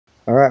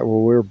All right, well,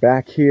 we're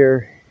back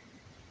here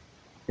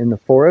in the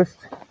forest,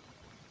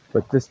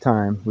 but this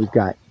time we've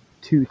got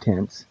two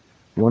tents.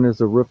 One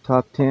is a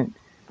rooftop tent.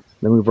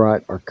 Then we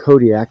brought our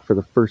Kodiak for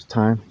the first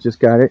time.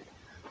 Just got it.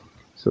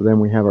 So then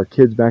we have our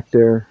kids back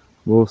there.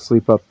 We'll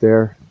sleep up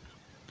there.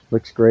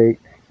 Looks great.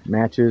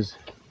 Matches.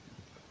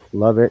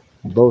 Love it.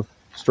 Both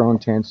strong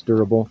tents,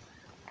 durable.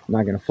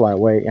 Not going to fly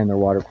away, and they're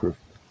waterproof.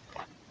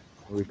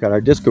 We've got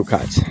our disco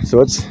cots.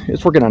 So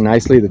it's working out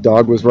nicely. The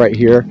dog was right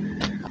here,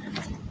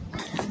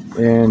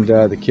 and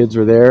the kids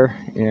were there,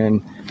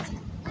 and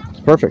it's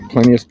perfect.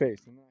 Plenty of space.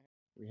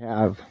 We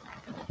have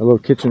a little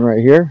kitchen right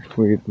here.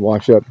 We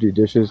wash up, do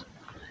dishes.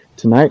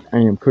 Tonight I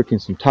am cooking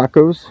some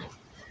tacos,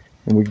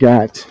 and we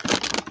got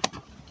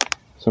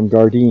some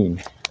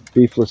Gardein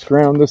beefless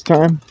ground this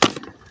time.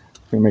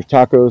 We're gonna make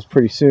tacos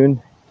pretty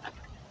soon.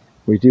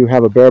 We do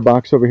have a bear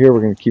box over here.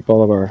 We're gonna keep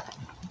all of our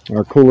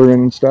cooler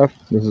in and stuff.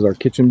 This is our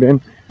kitchen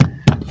bin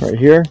right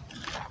here.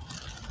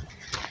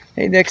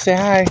 Hey Nick, say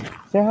hi.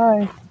 Say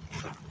hi.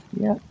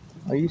 Yeah.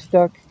 Are you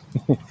stuck?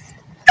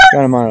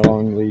 Got him on a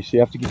long leash. You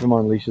have to keep him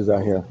on leashes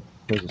out here.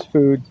 There's his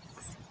food.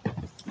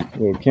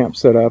 Little camp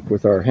set up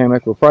with our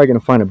hammock. We're probably going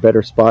to find a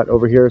better spot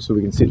over here so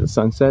we can see the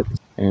sunset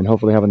and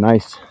hopefully have a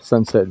nice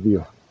sunset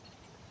view.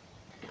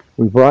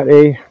 We brought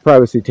a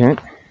privacy tent,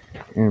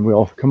 and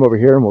we'll come over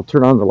here and we'll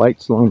turn on the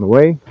lights along the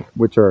way,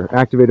 which are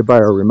activated by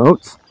our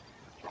remotes.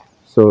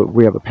 So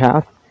we have a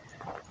path.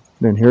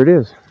 Then here it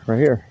is, right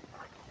here.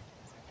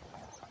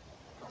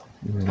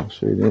 And I'll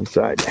show you the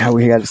inside, how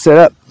we had it set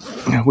up.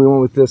 We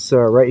went with this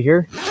right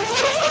here.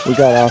 We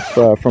got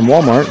off from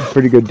Walmart,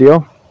 pretty good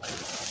deal.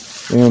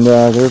 And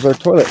there's our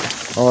toilet,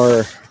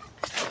 our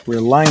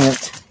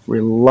Reliance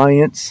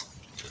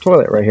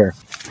toilet right here.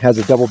 It has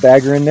a double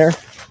bagger in there.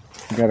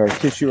 We got our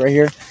tissue right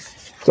here.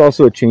 It's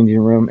also a changing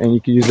room, and you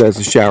can use it as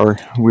a shower.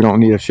 We don't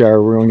need a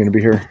shower. We're only going to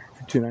be here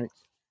for 2 nights.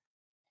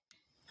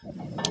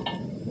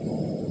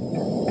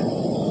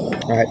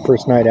 All right,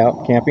 first night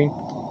out camping.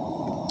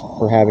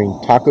 We're having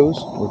tacos.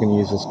 We're going to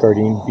use this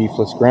Gardein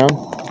beefless ground.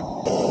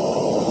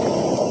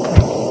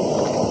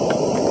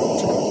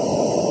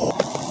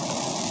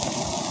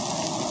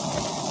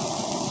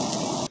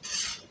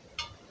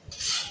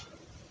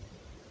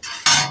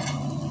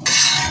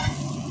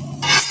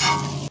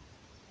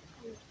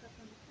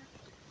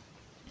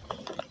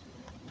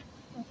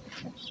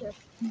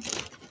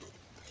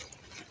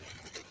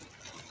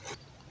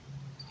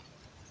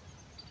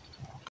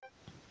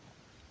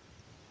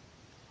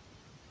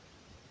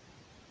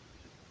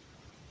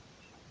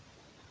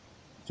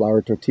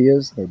 Flour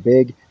tortillas, they're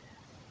big.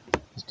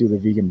 Let's do the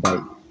vegan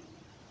bite.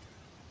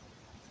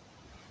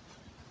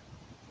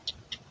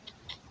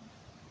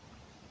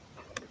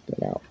 Get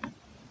that out.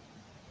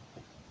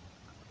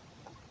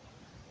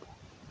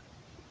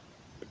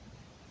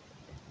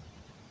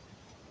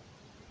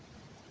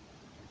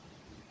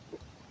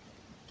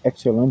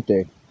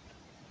 Excelente.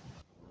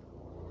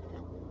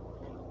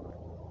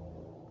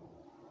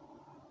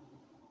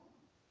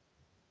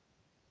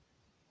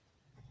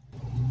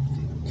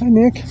 Hi,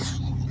 Nick.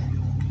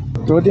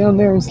 Go down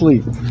there and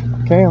sleep.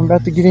 Okay, I'm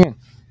about to get in.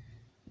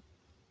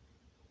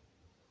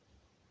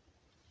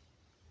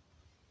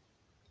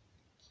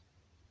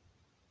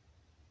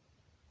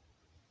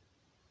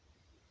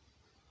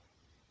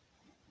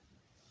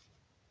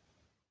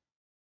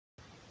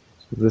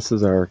 So this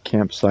is our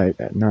campsite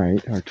at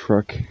night. Our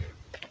truck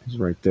is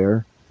right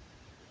there.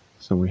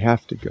 So we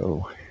have to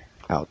go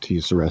out to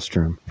use the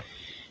restroom.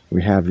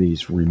 We have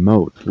these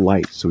remote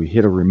lights. So we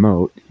hit a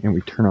remote and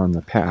we turn on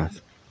the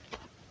path.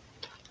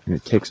 And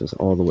it takes us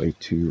all the way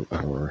to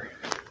our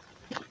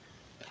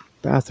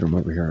bathroom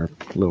over here, our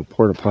little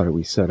porta potty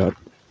we set up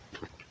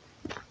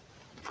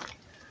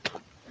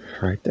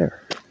right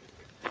there.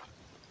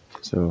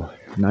 So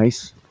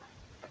nice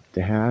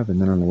to have. And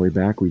then on the way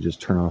back, we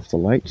just turn off the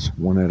lights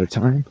one at a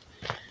time,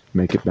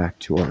 make it back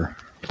to our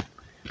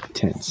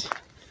tents.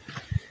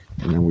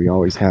 And then we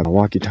always have a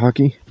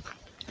walkie-talkie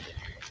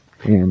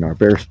and our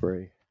bear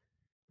spray.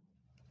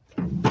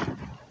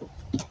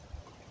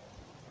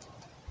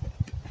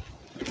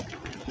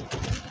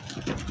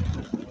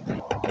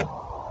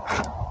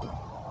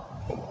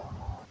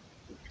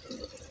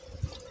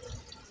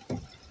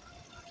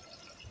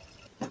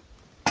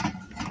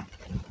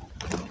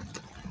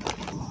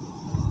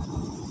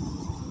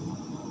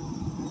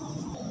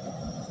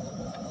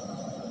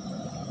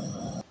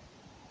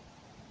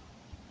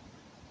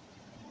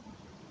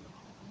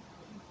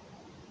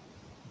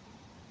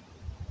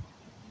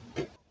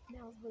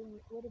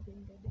 Would have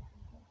been good.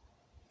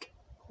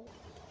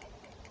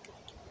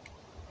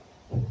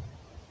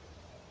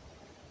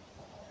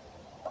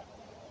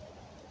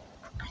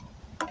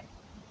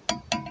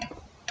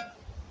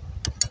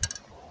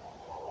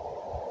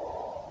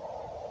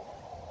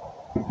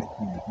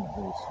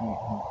 Very sweet,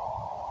 huh?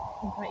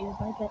 I thought you would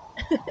like it.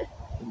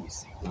 Let me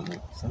see.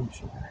 Some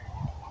sugar.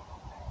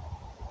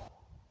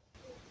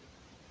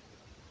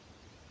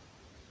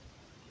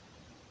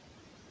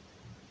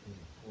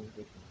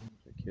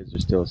 The kids are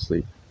still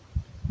asleep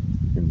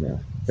in the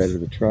bed of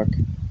the truck.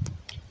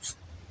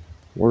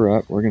 we're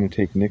up. We're going to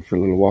take Nick for a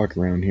little walk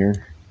around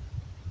here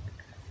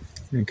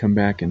and come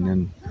back, and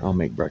then I'll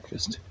make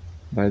breakfast.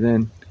 By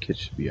then, the kids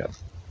should be up.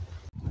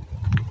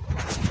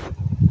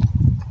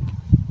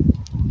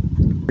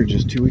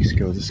 Just 2 weeks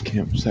ago, this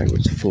campsite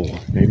was full.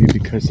 Maybe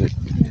because it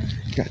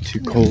got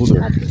too cold,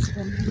 or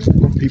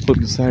people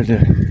decided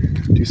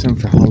to do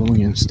something for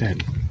Halloween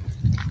instead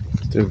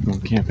of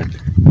going camping.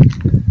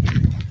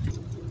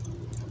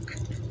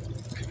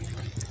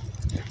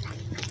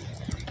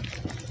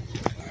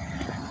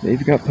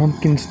 They've got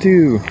pumpkins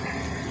too.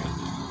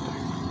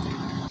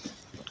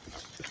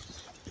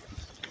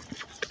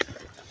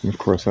 And of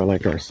course, I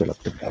like our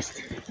setup the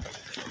best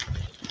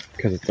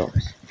because it's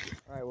ours.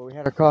 All right, well, we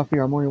had our coffee,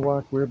 our morning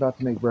walk. We're about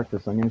to make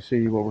breakfast. I'm going to show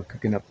you what we're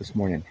cooking up this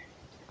morning.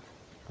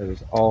 It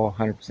is all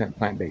 100%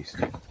 plant-based.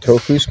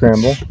 Tofu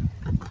scramble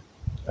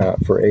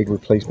for egg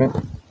replacement.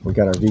 We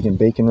got our vegan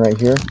bacon right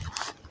here,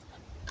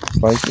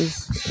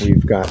 slices.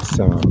 We've got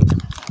some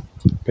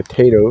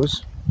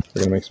potatoes.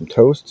 We're gonna make some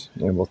toast,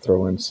 and we'll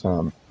throw in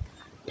some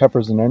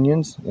peppers and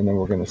onions, and then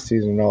we're gonna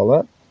season it all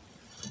up.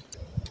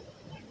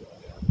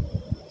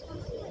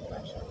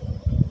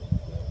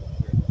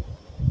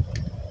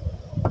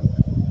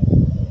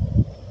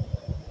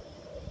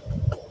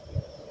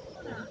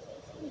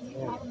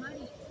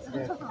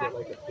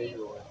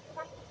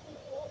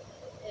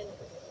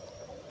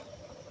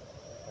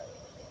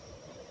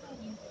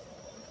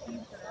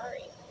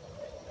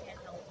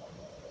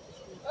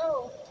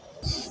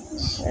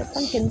 There are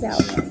pumpkins out.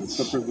 The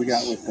slippers we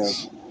got with the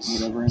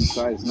whatever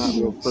inside is not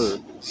real fur.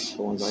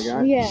 The ones I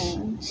got, Yeah.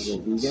 they're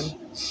vegan,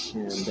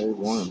 and they're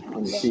warm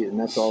on your feet, and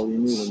that's all you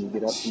need when you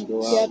get up and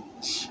go out. Yep.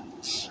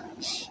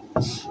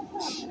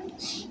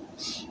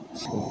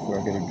 So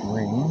I get a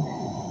drain.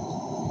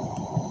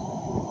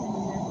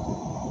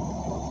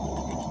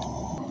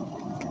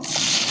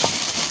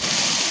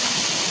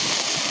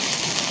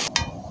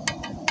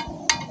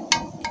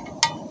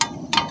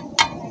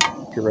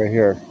 Look right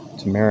here,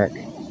 turmeric.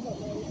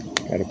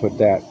 Got to put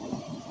that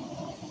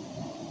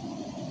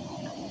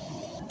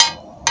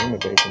in the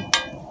bacon.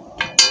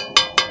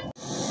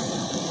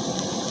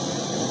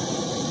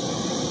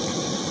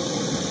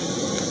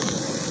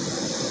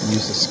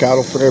 Use the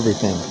scuttle for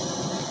everything.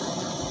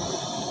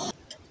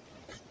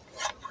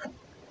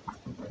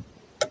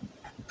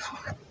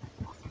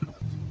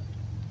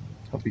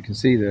 Hope you can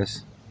see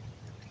this.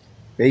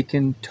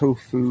 Bacon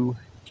tofu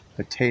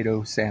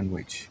potato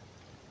sandwich.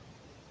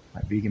 My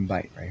vegan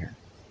bite right here.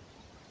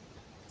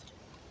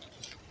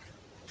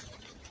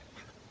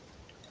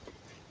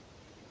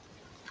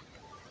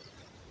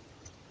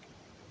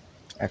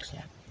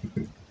 Excellent.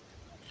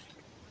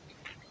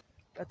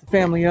 Got the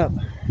family up.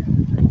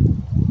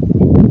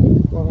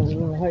 Going on a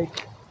little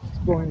hike,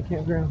 exploring the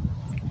campground.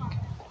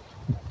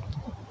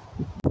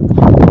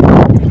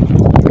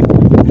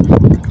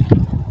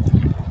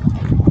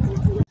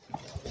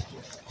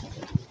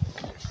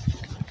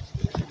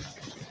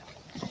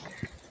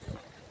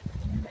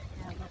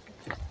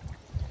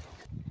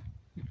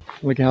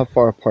 Look at how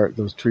far apart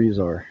those trees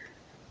are.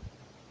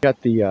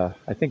 Got the,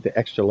 I think the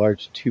extra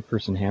large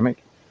 2-person hammock,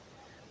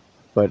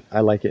 but I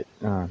like it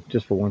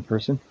just for 1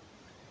 person.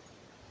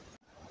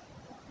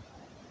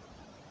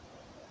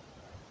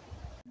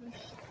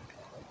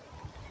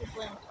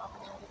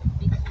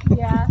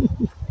 Yeah.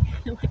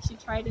 What she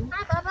tried in.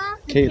 Hi, Bubba.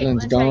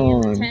 Caitlin's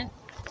gone.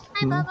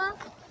 Hi, Bubba.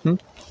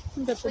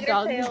 Got the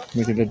dog.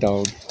 Look at the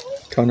dog.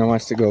 Kona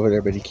wants to go over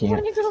there, but he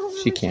can't.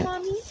 She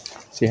can't.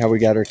 See how we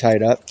got her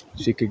tied up?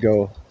 She could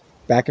go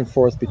back and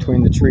forth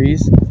between the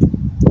trees.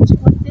 What's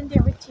in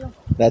there with you?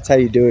 That's how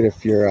you do it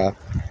if you're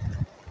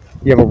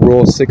you have a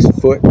rule,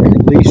 6-foot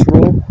leash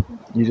rule.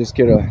 You just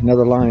get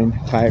another line,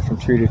 tie it from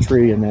tree to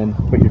tree, and then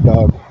put your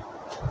dog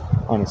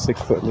on a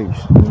 6-foot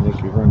leash. And they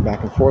can run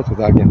back and forth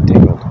without getting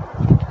tangled.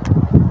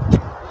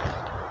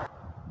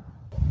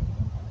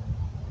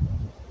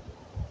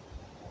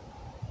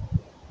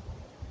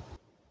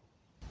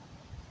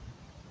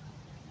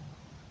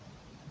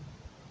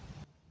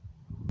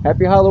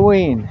 Happy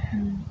Halloween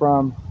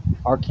from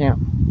our camp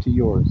to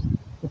yours.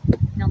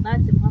 Now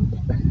that's a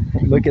pumpkin.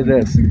 Look at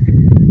this.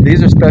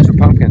 These are special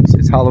pumpkins.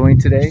 It's Halloween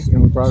today,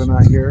 and we brought them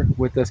out here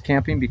with us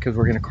camping because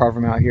we're going to carve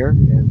them out here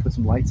and put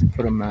some lights and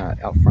put them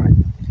out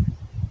front.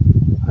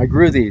 I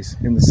grew these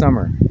in the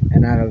summer,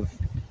 and out of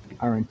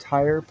our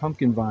entire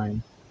pumpkin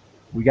vine,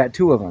 we got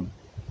 2 of them.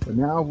 But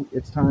now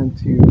it's time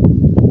to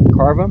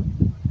carve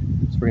them,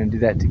 so we're going to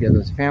do that together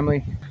as a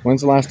family.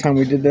 When's the last time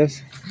we did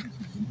this?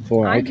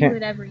 Boy, I can't. Do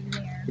it every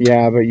year.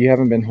 Yeah, but you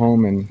haven't been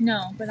home in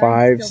No, but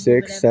 5,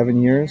 6,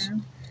 7 years.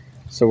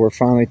 So we're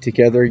finally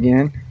together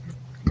again,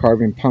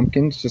 carving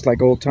pumpkins just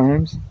like old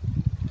times.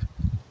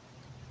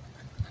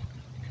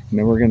 And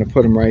then we're going to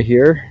put them right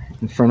here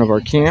in front of our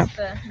camp,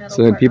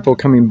 so that people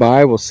coming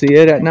by will see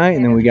it at night.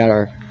 And then we got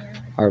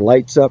our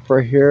lights up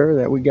right here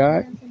that we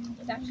got.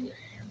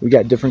 We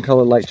got different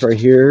colored lights right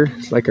here.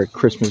 It's like our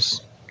Christmas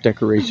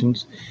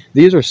decorations.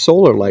 These are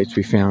solar lights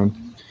we found.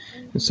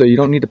 And so you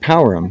don't need to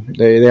power them.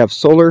 They have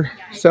solar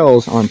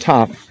cells on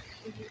top.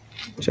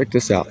 Check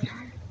this out.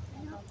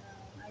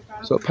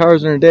 So it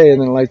powers during the day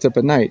and then it lights up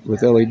at night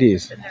with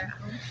LEDs.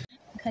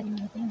 Cutting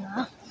the thing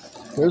off.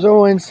 There's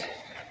Owens.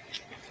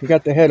 He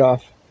got the head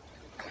off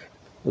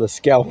with a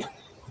scalp.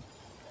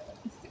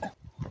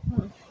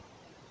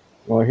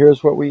 Well,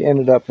 here's what we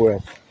ended up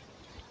with.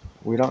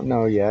 We don't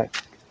know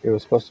yet. It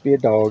was supposed to be a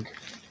dog.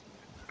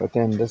 But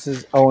then this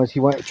is Owens. He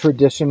went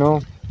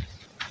traditional.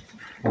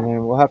 And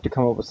then we'll have to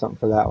come up with something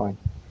for that one.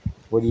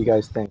 What do you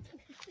guys think?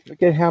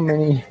 Look at how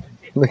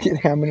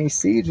many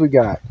seeds we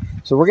got.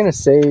 So we're gonna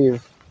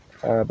save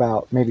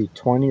about maybe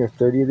 20 or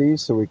 30 of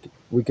these so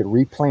we could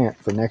replant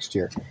for next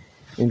year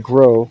and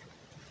grow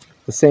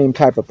the same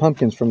type of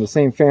pumpkins from the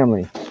same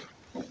family.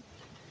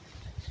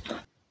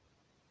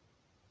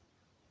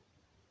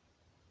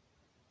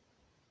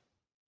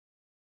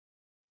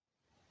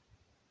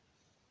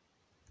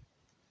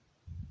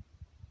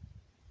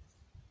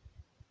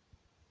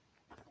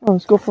 Oh,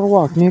 let's go for a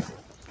walk, Nick.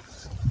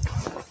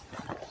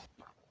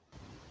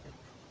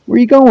 Where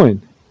you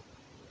going?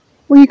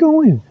 Where you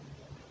going?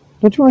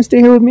 Don't you want to stay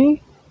here with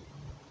me?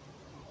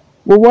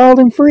 We're wild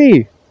and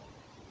free.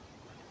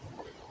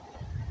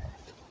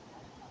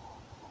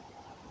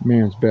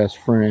 Man's best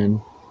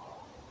friend.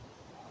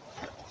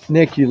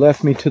 Nick, you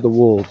left me to the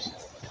wolves.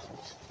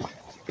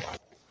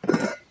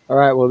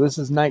 Alright, well this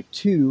is night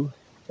 2.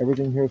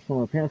 Everything here is from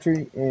our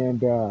pantry,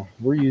 and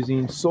we're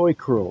using soy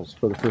curls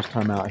for the first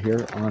time out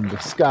here on the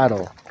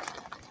Scotto.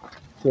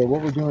 So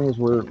what we're doing is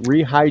we're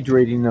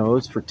rehydrating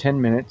those for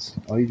 10 minutes.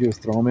 All you do is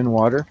throw them in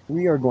water.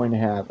 We are going to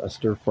have a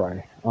stir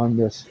fry on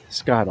this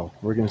Scotto.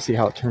 We're going to see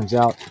how it turns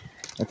out.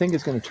 I think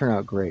it's going to turn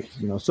out great.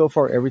 You know, so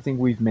far everything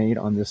we've made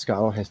on this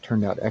Scotto has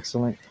turned out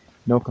excellent.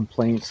 No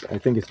complaints. I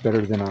think it's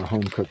better than our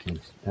home cooking,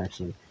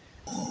 actually.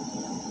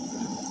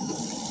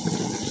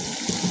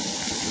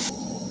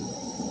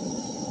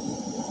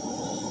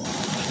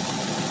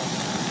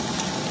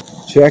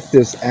 Check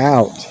this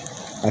out.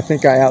 I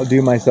think I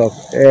outdo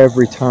myself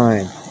every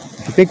time.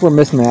 If you think we're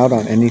missing out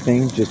on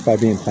anything just by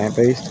being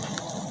plant-based,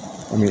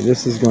 I mean,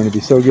 this is going to be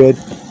so good.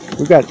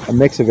 We've got a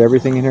mix of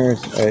everything in here.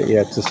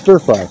 Yeah, it's a stir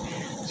fry.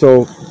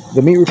 So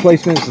the meat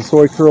replacement is the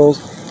soy curls.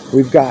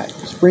 We've got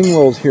spring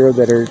rolls here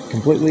that are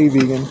completely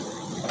vegan.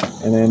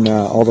 And then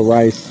all the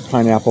rice,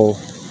 pineapple,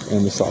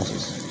 and the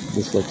sauces.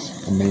 This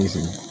looks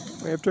amazing.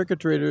 We have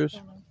trick-or-treaters.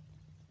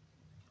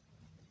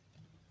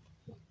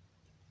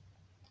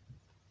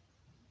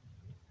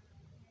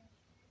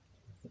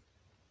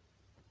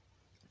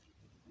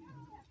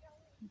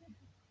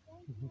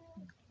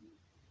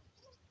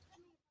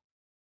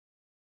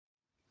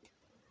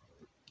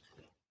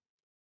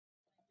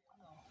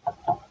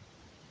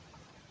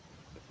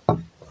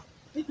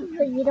 This is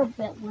a little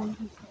bit one,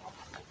 he said.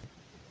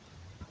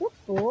 Good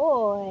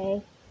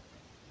boy.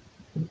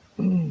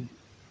 Done.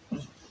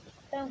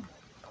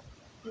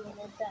 You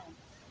want done.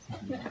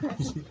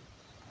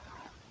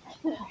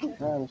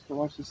 Alright, let's go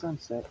watch the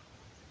sunset.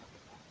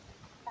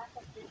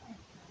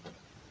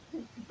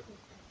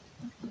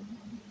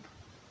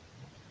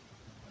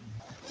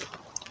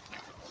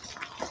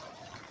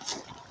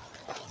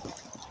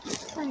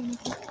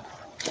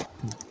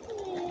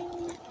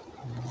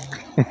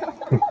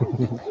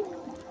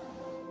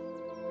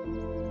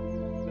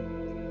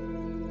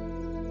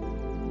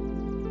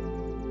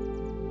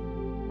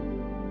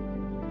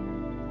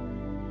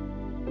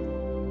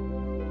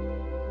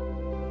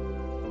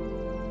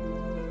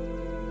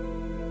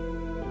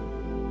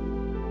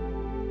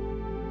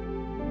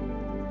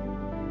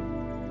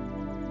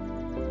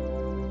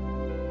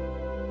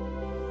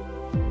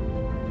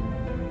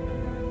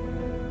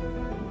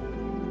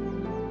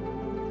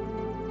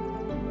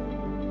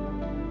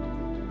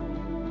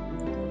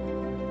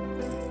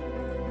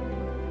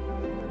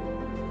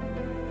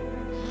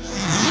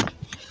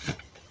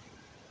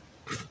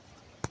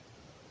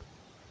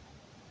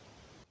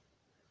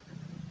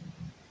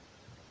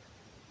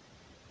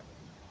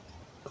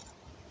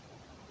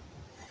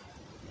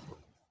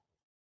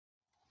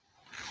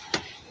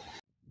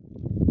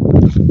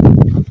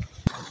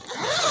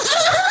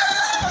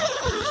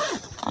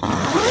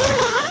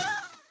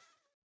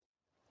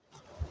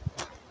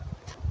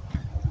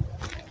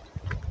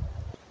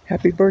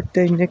 Happy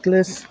birthday,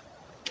 Nicholas.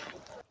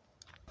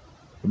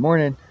 Good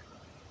morning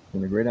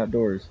from the great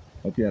outdoors.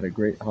 Hope you had a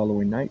great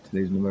Halloween night.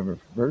 Today's November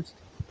 1st.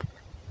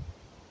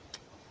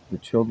 The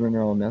children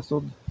are all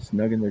nestled,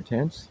 snug in their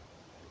tents,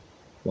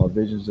 while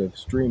visions of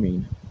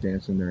streaming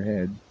dance in their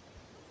heads,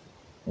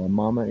 while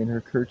Mama in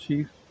her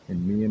kerchief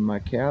and me in my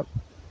cap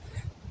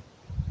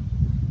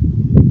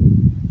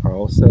are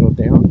all settled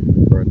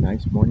down for a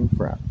nice morning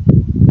frap.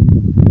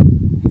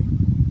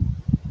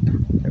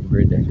 Have a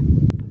great day.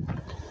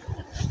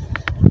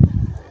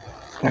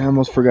 I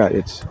almost forgot,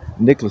 it's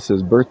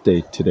Nicholas's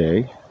birthday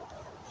today.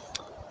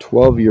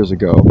 12 years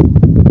ago,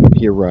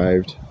 he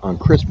arrived on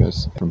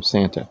Christmas from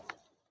Santa.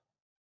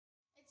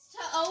 It's to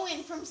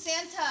Owen from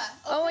Santa.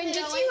 Owen, did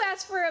you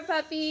ask for a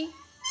puppy?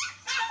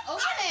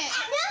 Open it.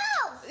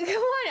 No.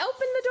 Come on,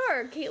 open the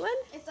door, Caitlin.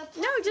 It's a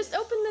puppy. No, just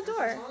open the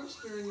door. No.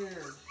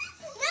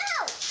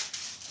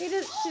 She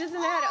doesn't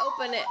know how to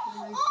open it.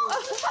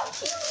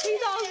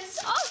 He's all.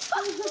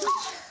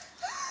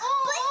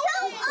 Oh,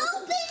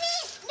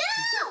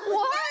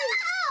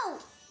 Why?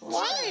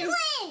 Why?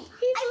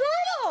 He's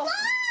little.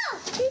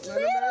 He's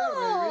Let him out,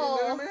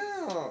 little. baby. Let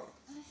him out.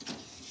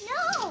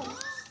 No.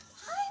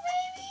 Hi,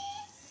 baby.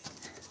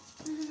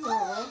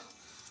 Aw.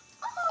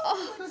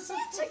 Oh, what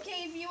Santa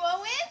gave you,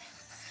 Owen.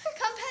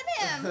 Come pet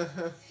him.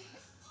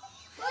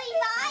 Will you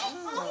lie?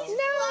 Oh, he's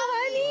No,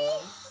 honey.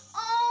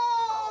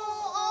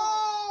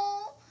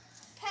 Oh.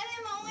 Pet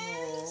him,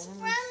 Owen. He's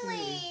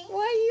friendly.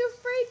 Why are you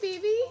afraid,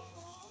 baby?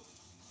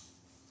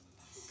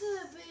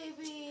 Good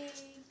baby.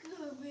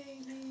 Good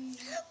baby.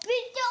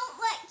 But don't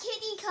let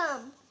Kitty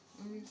come.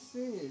 Let me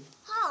see.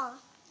 Huh?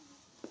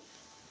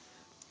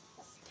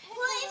 Pet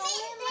him,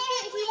 Owen. Look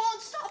at, he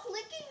won't stop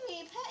licking me.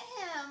 Pet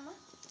him.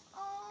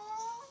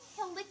 Oh,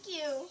 he'll lick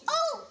you.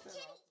 Oh, Kitty.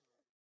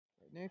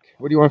 Nick,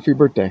 what do you want for your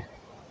birthday?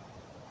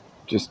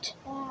 Just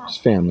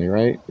family,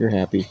 right? You're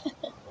happy.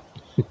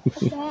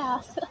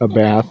 Bath. A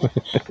bath.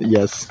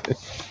 Yes,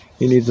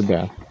 he needs a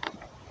bath.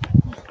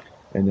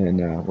 And then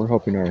we're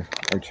hoping our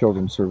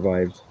children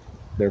survived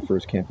their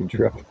first camping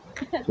trip.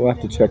 So we'll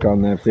have to check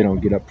on them if they don't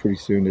get up pretty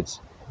soon. It's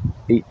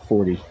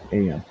 8:40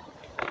 a.m.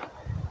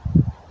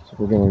 So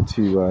we're going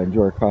to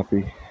enjoy our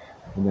coffee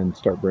and then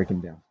start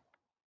breaking down.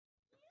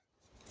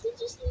 Did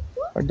you sleep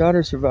good? Our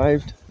daughter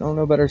survived. I don't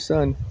know about our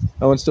son.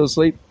 Owen's still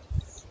asleep?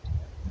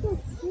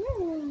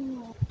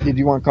 Did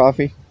you want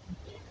coffee?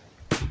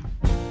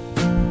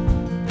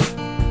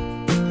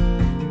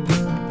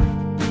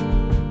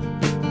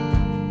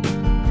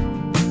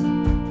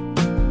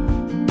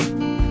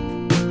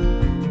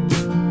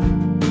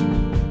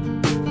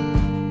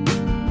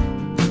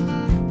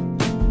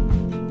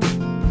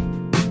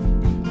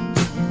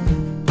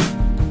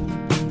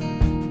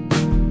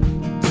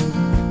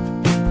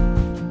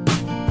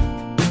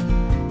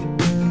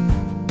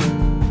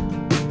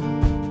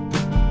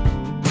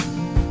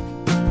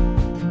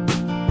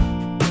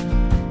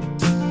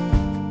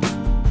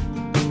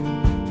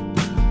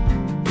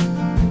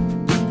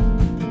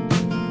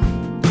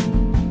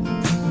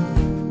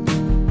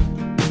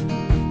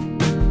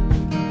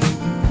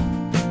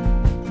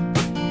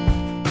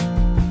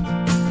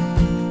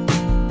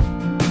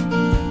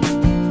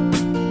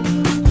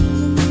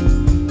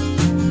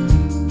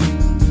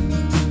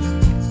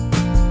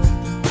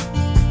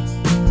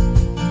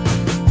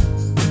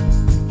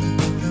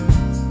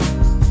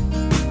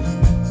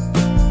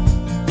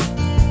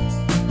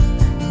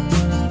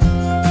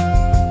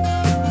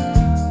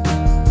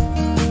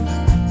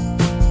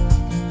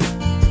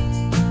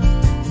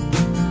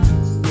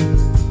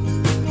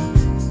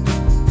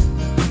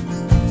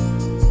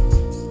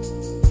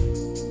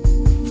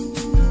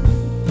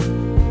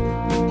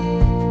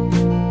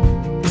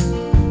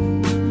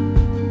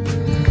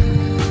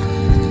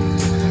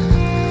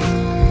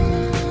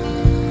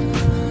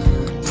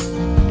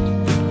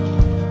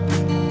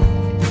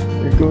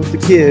 Goes the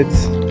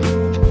kids.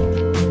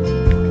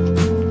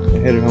 They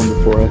headed home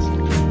before us.